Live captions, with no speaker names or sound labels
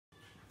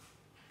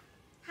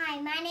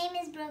my name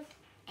is Brooke,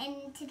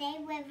 and today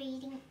we're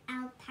reading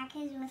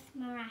Alpacas with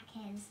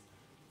Maracas.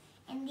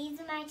 And these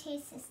are my two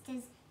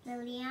sisters,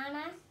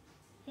 Liliana,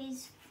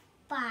 who's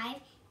 5,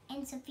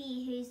 and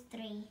Sophia, who's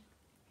 3.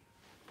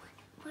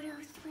 What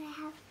else do I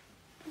have?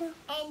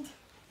 And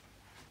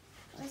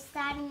we're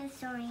starting the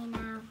story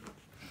now.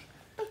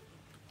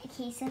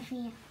 Okay,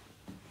 Sophia.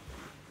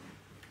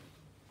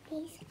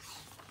 Please.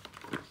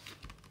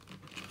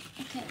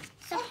 Okay,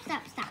 stop.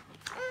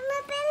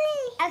 My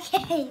belly.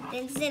 Okay,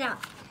 then sit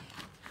up.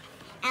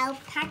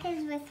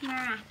 Alpacas with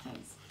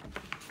Maracas.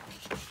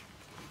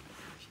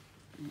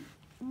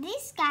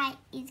 This guy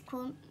is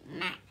called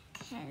Maca.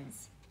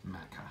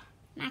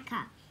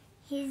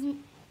 He's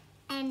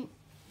an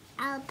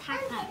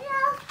alpaca.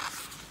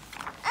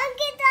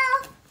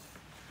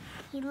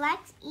 He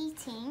likes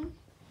eating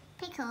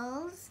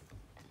pickles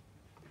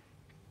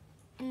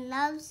and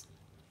loves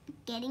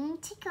getting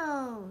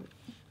tickled.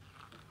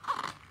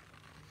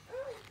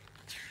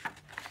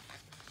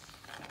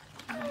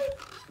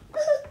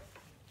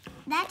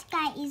 That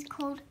guy is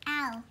called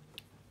Al.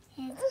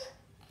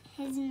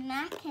 His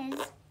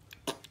Maca's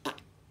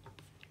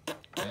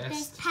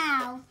best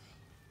pal.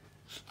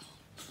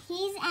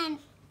 He's an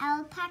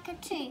alpaca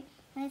too,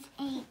 with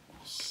a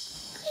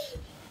shaggy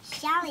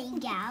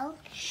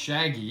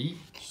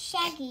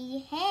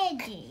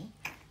hairdo.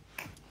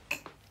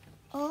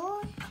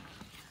 All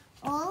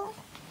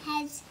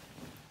has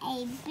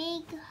a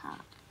big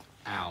heart.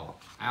 Al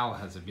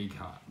has a big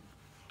heart.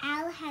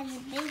 Al has a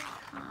big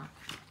heart.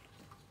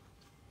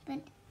 But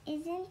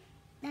isn't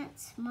that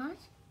smart?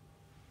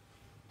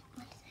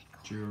 What is that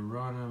called?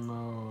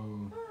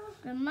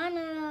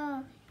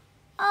 Geronimo.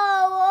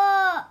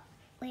 Oh,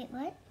 wait,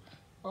 what?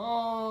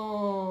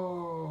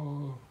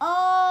 Oh.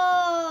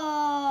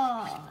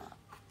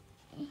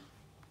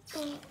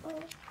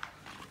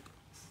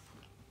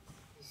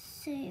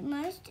 So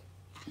most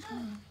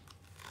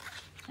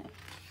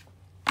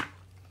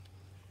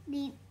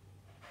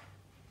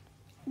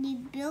the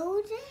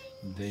building.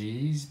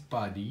 These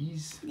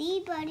buddies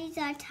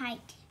are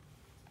tight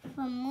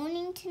from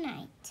morning to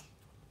night.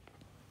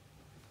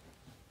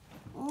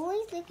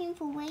 Always looking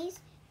for ways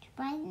to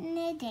brighten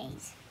their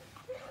days.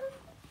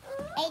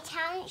 A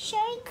talent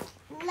show?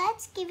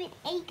 Let's give it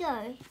a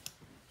go,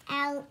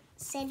 Al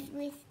said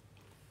with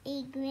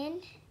a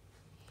grin.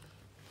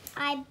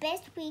 I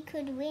bet we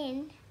could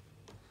win.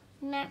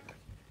 Maca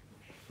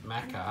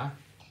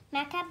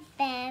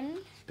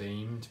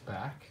beamed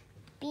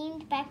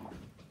back.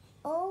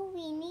 All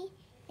we need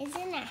is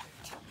an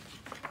act.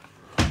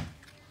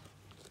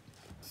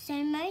 So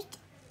most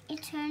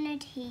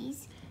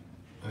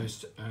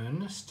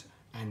earnest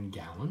and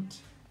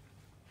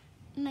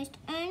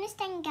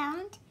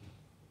gallant,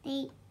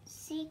 they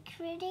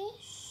secretly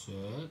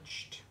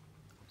search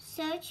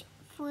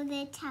for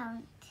their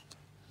talent.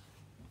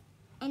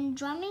 And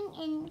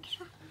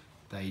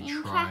they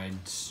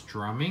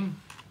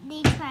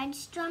tried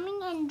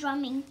strumming and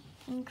drumming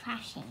and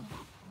crashing.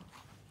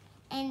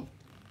 And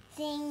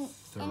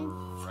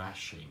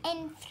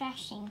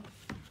thrashing.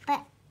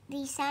 But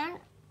the sound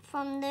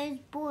from those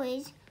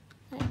boys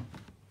was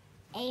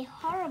a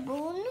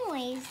horrible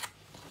noise.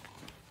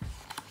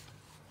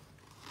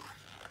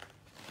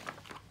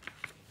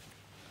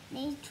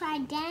 They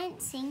tried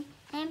dancing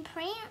and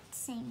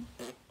prancing.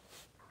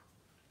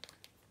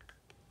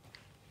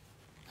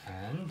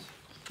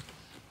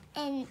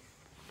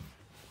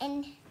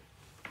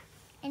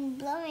 And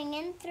blowing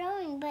and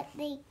throwing, but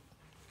they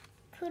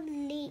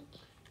cuddly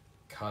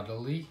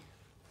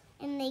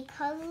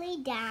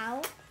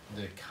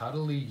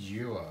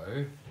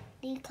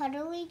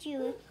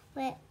duo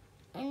were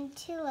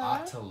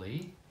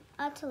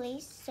utterly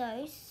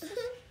so.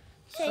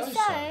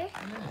 Yeah.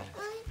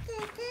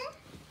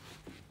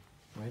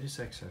 Wait a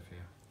sec,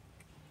 Sophia.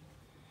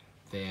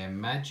 Their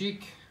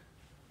magic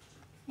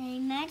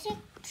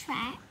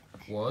track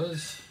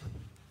was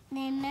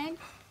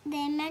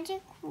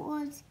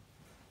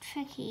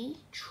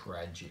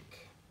tragic,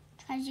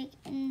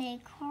 and their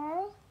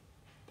choir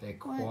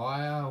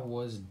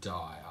was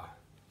dire.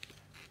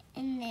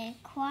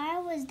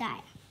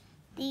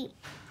 They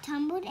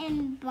tumbled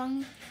and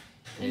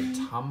Their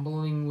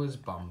tumbling was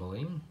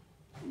bumbling.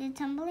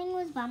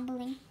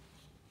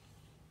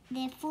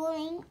 Their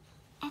falling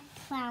and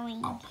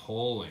plowing.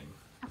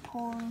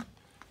 Appalling.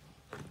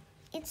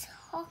 It's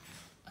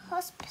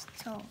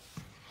hospital.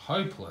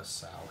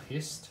 Hopeless, Al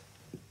hissed.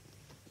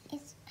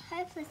 It's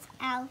hopeless,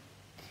 Al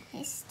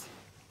hissed.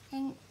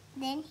 And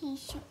then he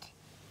shook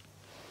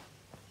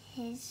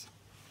his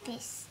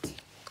fist.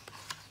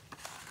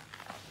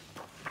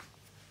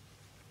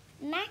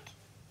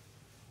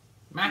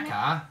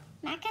 Maca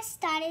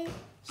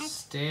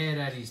stared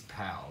at his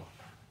pal.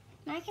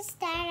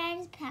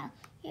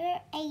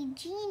 You're a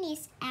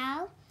genius,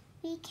 Al.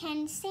 We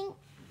can sing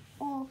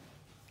or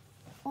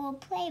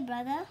play,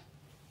 brother.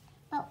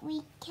 But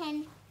we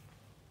can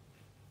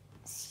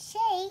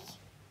shake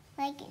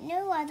like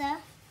no other.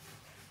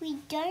 We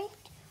don't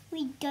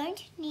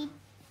need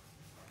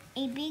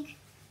a big,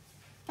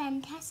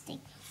 fantastic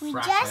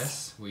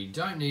Fracas. We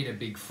don't need a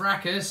big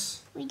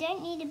fracas. We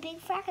don't need a big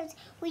fracas.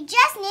 We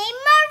just need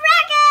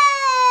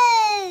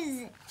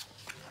maracas!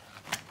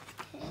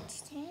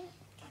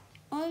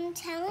 On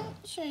talent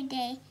show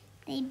day,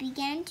 they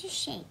began to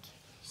shake.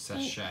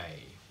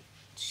 Sachet.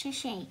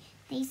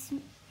 They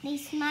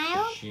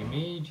smiled.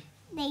 Shimmied.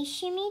 They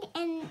shimmied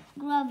and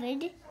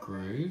grooved.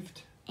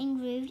 Grooved.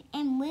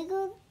 And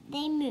wiggled.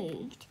 They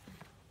moved.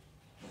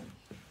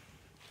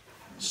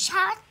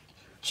 Cha.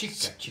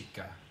 Chicka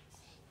chicka.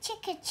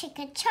 Chicka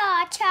chicka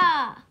cha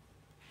cha.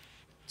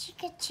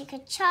 Chicka chicka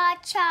cha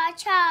cha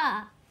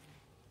cha.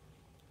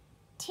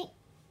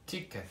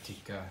 Ticka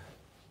ticka.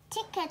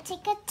 Ticka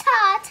ticka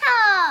ta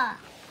ta.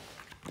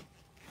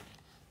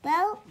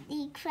 Well,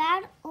 the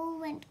crowd all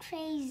went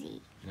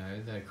crazy.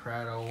 No, the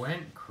crowd all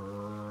went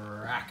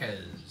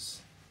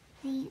crackers.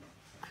 The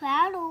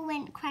crowd all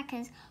went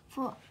crackers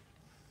for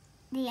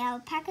the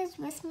alpacas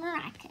with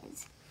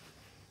maracas.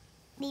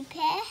 The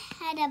pair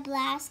had a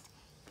blast,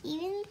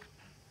 even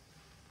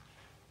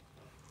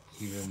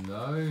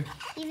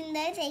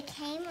though they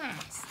came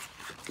last.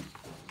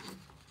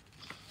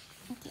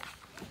 Okay.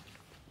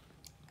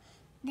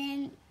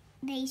 Then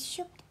they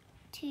shook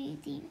to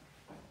the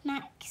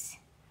max.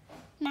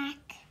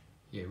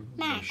 Yeah,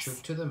 Max. they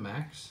shook to the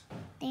max.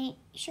 They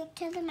shook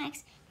to the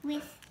max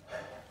with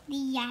the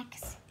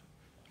yaks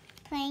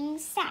playing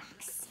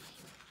sax.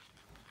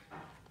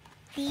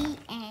 The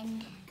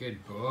end.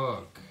 Good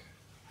book.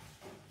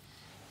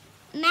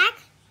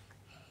 Mac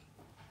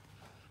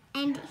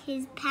and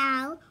his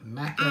pal.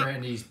 Macca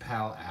and his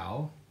pal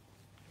Al.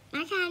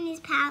 Macca and his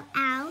pal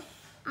Al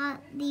are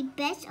the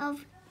best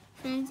of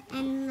friends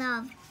and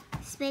love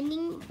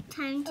spending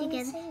time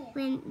together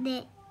when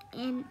they're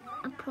in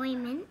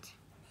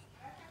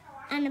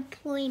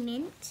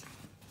unemployment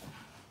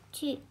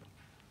to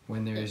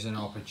When there is an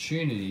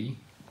opportunity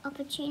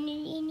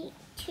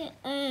to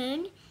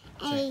earn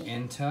to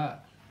enter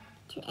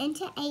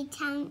a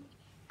talent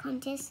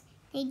contest,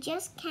 they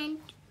just can't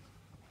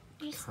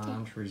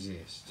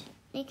resist.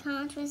 They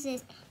can't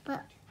resist.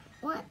 But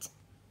what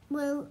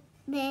will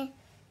their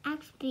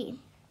act be?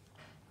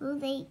 Will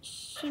they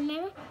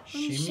shimmy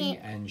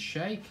and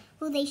shake?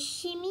 Will they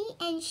shimmy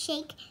and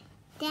shake,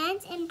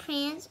 dance and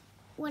prance?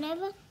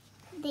 Whatever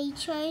they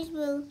chose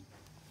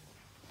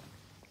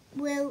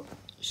will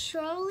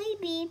surely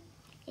be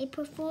a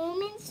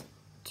performance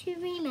to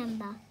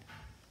remember.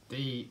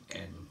 The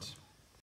end.